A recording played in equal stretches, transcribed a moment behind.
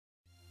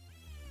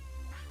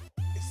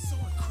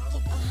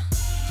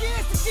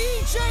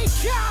DJ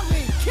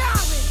Khaled.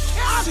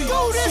 I do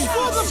this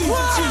for the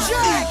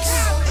projects.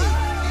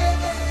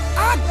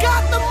 I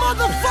got the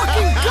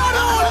motherfucking gun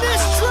on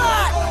this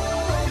track.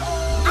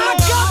 I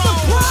got the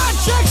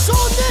projects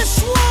on this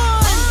one.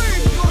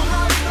 You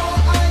have no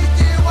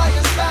idea why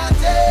you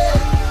started.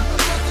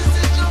 Because this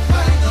is your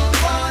final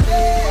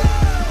warning.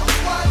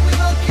 Why we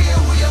don't care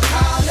who you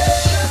call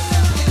it.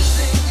 We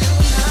sing you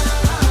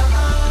now.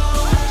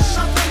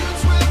 Shut up, you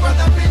twin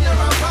brother, pin your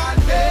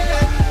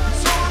apartment.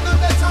 So the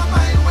better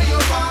mind where you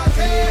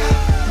walking.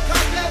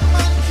 Cause that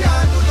man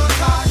can't do no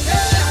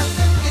talking.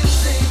 We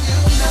sing you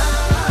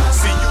now.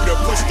 See, you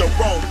done pushed the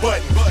wrong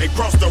button and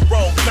crossed the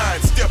wrong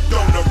line, stepped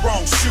on the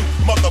wrong shoe.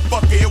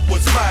 Motherfucker, it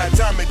was mine.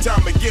 Time and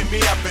time again,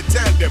 me out for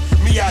tandem,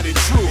 me out of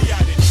true.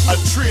 A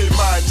trill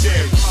mind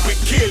them, we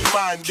kill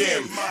mind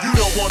them. You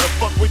don't wanna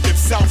fuck with them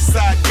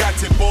Southside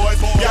Gotten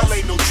boys. Y'all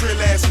ain't no trill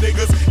ass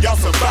niggas, y'all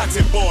some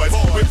bottin' boys.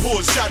 We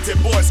pull shots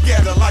at boys,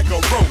 scatter like a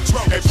roach.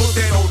 And put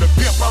that on the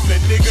pimp, I'm the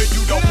nigga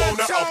you don't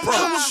wanna approach.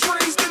 I was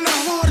raised in the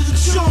heart of the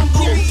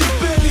jungle, the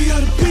belly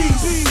of the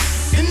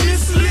beast. And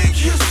this lick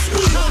here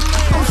sweet,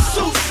 I'm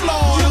so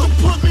flawed. You can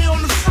put me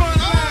on the front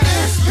line,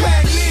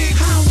 ass-pack nigga.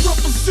 I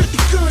represent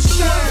the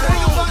gunshine.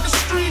 Think about the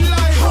street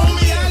life,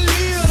 homie, I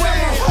live. Wear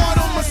my heart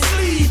on my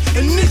sleeve,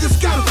 and niggas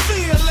gotta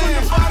feel it. From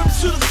the bottom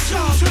to the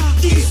top,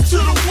 east to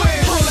the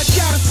west. All I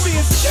gotta see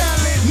is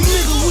talent,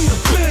 nigga, we the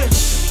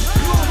best.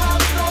 You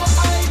have no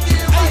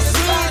idea why you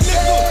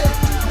started.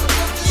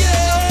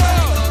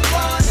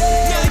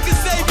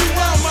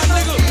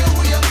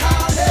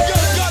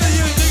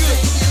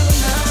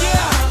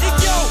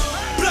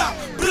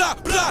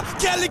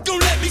 Cali gon'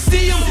 let me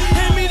see him.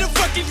 Hand me the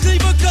fucking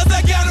cleaver, cause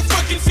I got a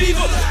fucking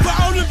fever. For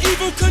all them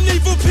evil,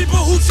 Knievel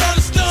people who try to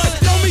stun.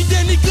 Know me,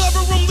 Danny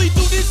Glover, I'm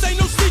lethal. This ain't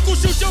no sequel.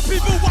 Shoot your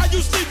people while you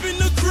sleep in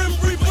the Grim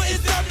Reaper.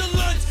 It's time to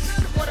lunch.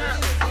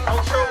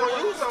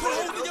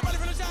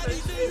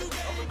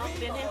 I'm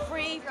feeling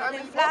free,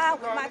 feeling fly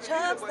with my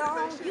chucks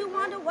on. You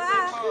wonder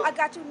why I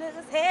got you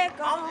niggas head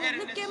gone.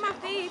 Look at my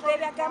feet,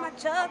 baby, I got my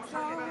chucks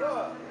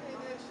on.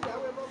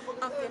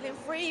 I'm feeling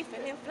free,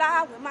 feeling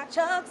fly with my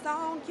chucks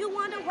on. You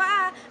wonder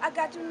why I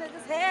got you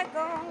niggas head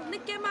gone.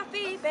 Look at my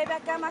feet, baby, I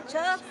got my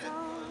chucks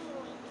on.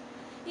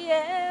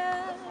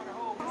 Yeah.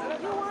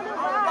 You wonder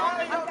why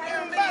I got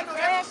you niggas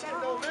head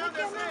gone. Look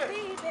at my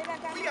feet, baby, I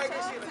got my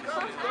chucks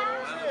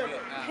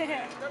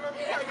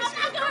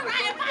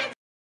on.